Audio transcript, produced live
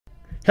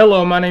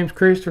Hello, my name's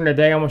Chris, and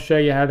today I'm going to show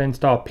you how to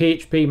install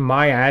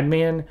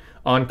PHPMyAdmin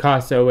on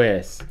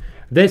CasaOS.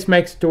 This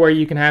makes it to where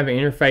you can have an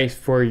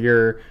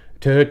interface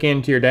to hook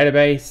into your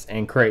database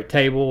and create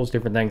tables,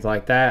 different things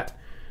like that.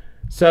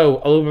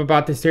 So a little bit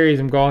about this series,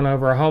 I'm going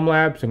over our home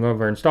labs, I'm going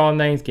over installing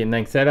things, getting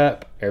things set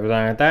up,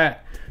 everything like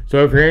that.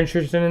 So if you're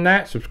interested in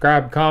that,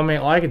 subscribe,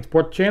 comment, like, and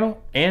support the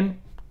channel, and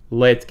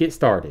let's get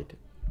started.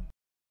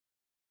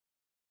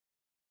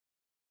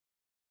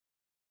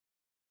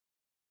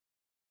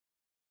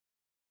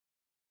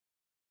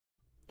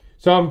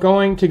 So I'm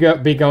going to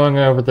be going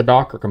over the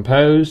Docker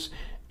Compose,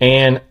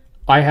 and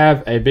I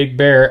have a Big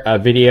Bear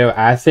video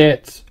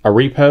assets, a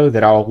repo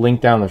that I'll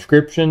link down in the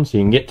description so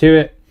you can get to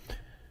it.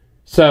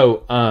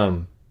 So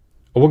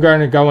we're going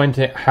to go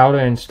into how to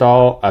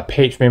install a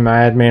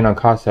PHPMyAdmin on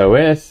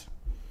CasaOS,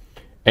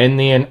 and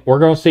then we're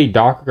going to see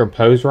Docker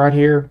Compose right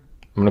here.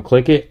 I'm going to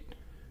click it.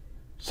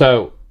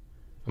 So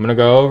I'm going to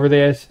go over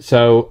this.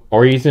 So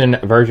we're using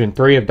version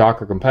 3 of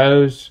Docker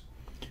Compose.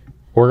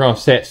 We're going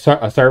to set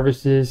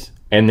services.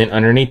 And then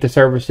underneath the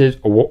services,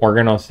 we're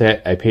going to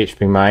set a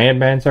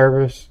PHPMyAdmin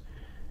service.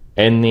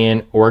 And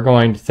then we're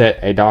going to set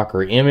a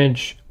Docker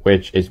image,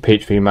 which is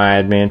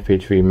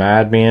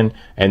PHPMyAdmin.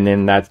 And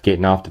then that's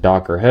getting off the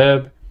Docker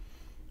hub.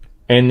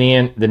 And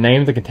then the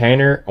name of the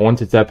container, once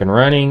it's up and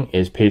running,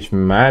 is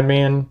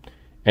PHPMyAdmin.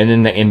 And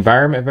then the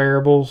environment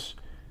variables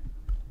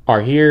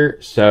are here.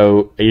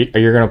 So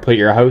you're going to put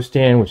your host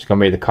in, which is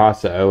going to be the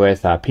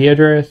CasaOS IP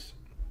address.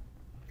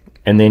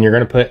 And then you're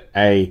going to put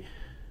a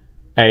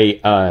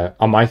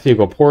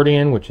MySQL port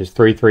in, which is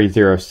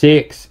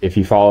 3306 if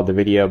you followed the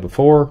video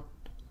before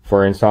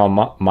for installing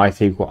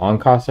MySQL on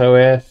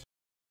CasaOS.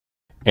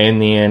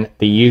 And then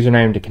the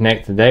username to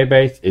connect to the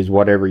database is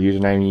whatever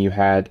username you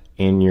had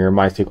in your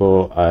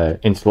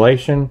MySQL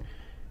installation.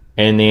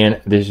 And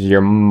then this is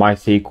your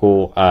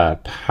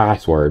MySQL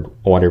password,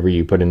 whatever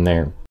you put in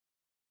there.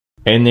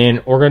 And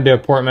then we're going to do a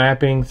port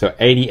mapping, so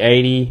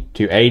 8080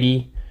 to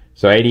 80.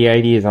 So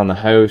 8080 is on the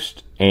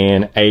host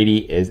and 80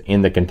 is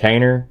in the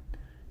container.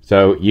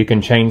 So you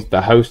can change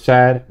the host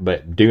side,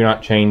 but do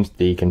not change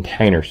the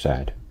container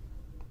side.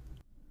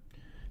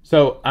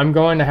 So I'm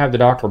going to have the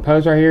Docker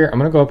Compose right here. I'm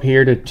going to go up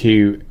here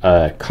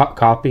to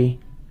copy.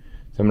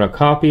 So I'm going to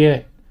copy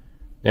it.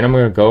 Then I'm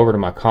going to go over to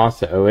my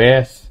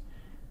CasaOS.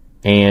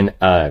 And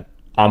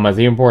on my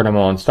Z import, I'm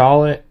going to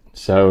install it.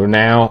 So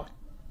now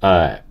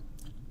the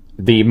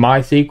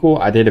MySQL,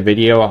 I did a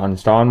video on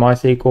installing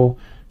MySQL.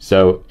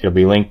 So it'll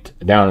be linked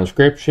down in the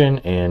description.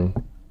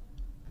 And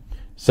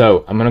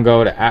so I'm going to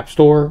go to App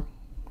Store.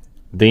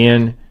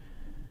 Then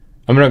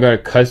I'm going to go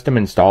to Custom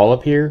Install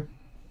up here.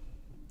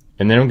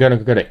 And then I'm going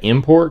to go to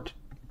Import.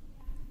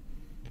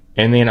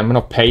 And then I'm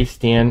going to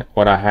paste in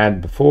what I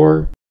had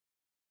before.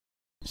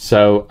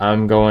 So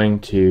I'm going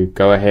to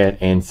go ahead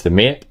and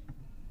submit.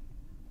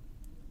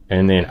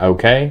 And then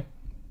OK.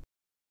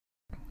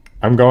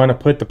 I'm going to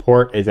put the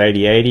port as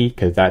 8080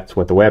 because that's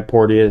what the web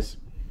port is.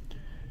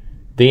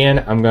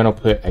 Then I'm going to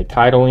put a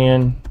title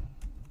in.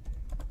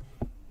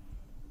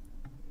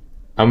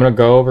 I'm going to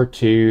go over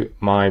to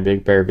my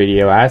Big Bear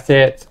video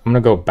assets. I'm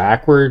going to go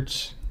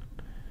backwards.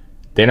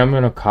 Then I'm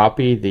going to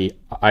copy the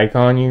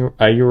icon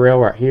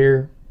URL right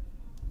here.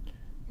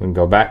 I'm going to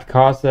go back to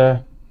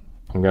Casa.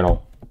 I'm going to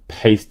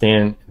paste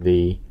in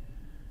the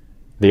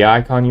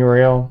icon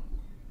URL.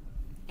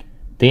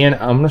 Then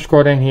I'm going to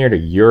scroll down here to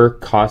your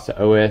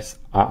CasaOS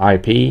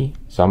IP.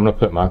 So I'm going to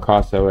put my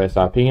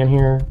CasaOS IP in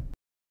here.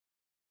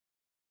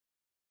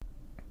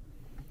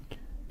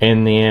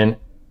 And then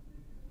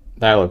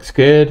that looks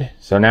good.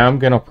 So now I'm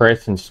going to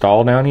press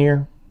install down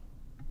here.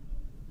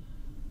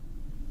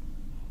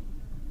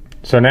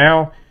 So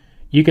now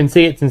you can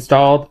see it's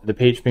installed the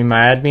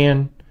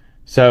PHPMyAdmin.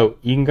 So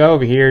you can go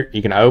over here,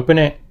 you can open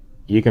it,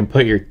 you can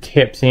put your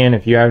tips in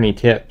if you have any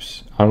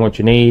tips on what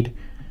you need.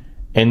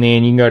 And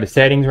then you can go to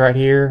settings right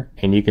here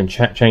and you can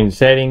change the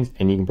settings,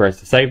 and you can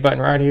press the save button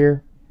right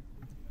here.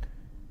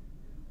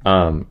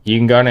 You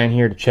can go down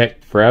here to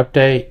check for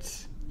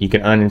updates. You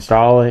can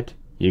uninstall it.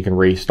 You can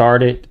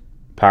restart it,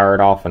 power it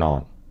off and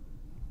on.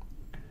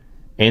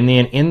 And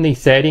then in the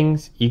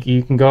settings,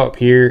 you can go up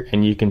here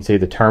and you can see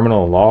the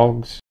terminal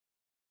logs.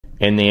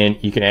 And then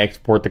you can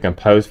export the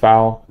Compose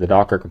file, the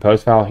Docker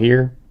Compose file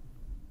here.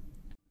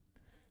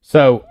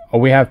 So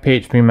we have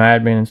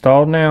PHPMyAdmin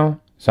installed now.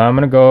 So I'm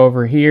going to go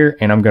over here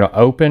and I'm going to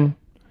open.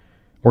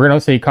 We're going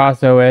to see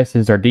CasaOS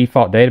is our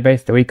default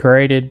database that we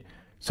created.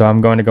 So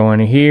I'm going to go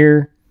into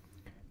here.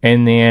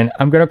 And then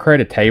I'm going to create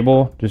a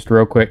table just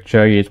real quick to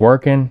show you it's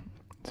working.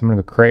 So I'm going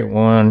to create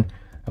one.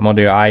 I'm going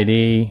to do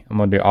ID. I'm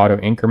going to do auto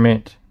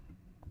increment.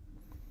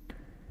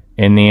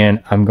 And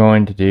then I'm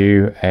going to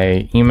do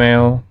a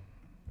email.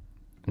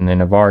 And then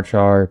a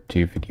varchar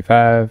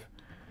 255.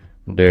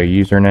 I'm going to do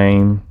a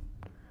username.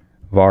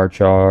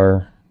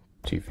 Varchar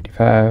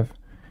 255.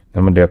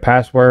 I'm going to do a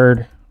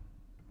password.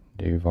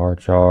 Do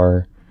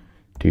varchar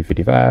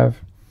 255.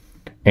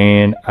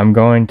 And I'm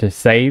going to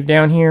save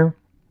down here.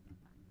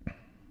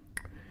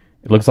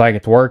 It looks like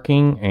it's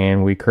working,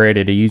 and we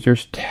created a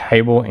users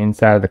table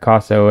inside of the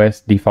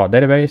CasaOS default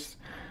database.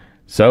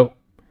 So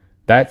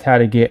that's how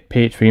to get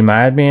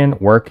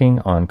PHPMyAdmin working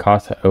on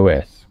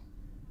CasaOS.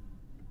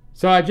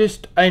 So I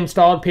just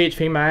installed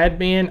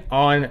PHPMyAdmin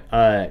on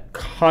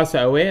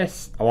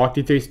CasaOS. I walked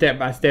you through step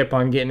by step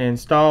on getting it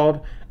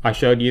installed. I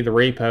showed you the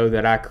repo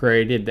that I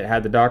created that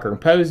had the Docker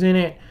Compose in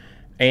it.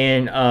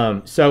 And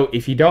so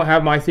if you don't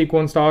have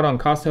MySQL installed on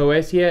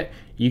CasaOS yet,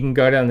 you can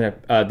go down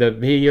the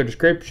video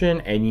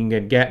description and you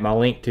can get my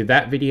link to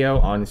that video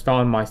on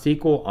installing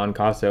MySQL on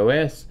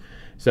CasaOS.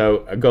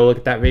 So go look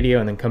at that video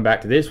and then come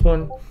back to this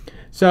one.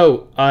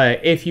 So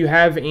if you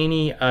have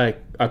any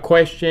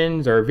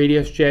questions or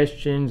video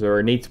suggestions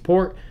or need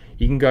support,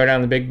 you can go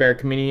down the Big Bear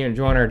community and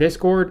join our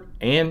Discord,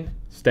 and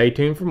stay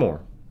tuned for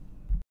more.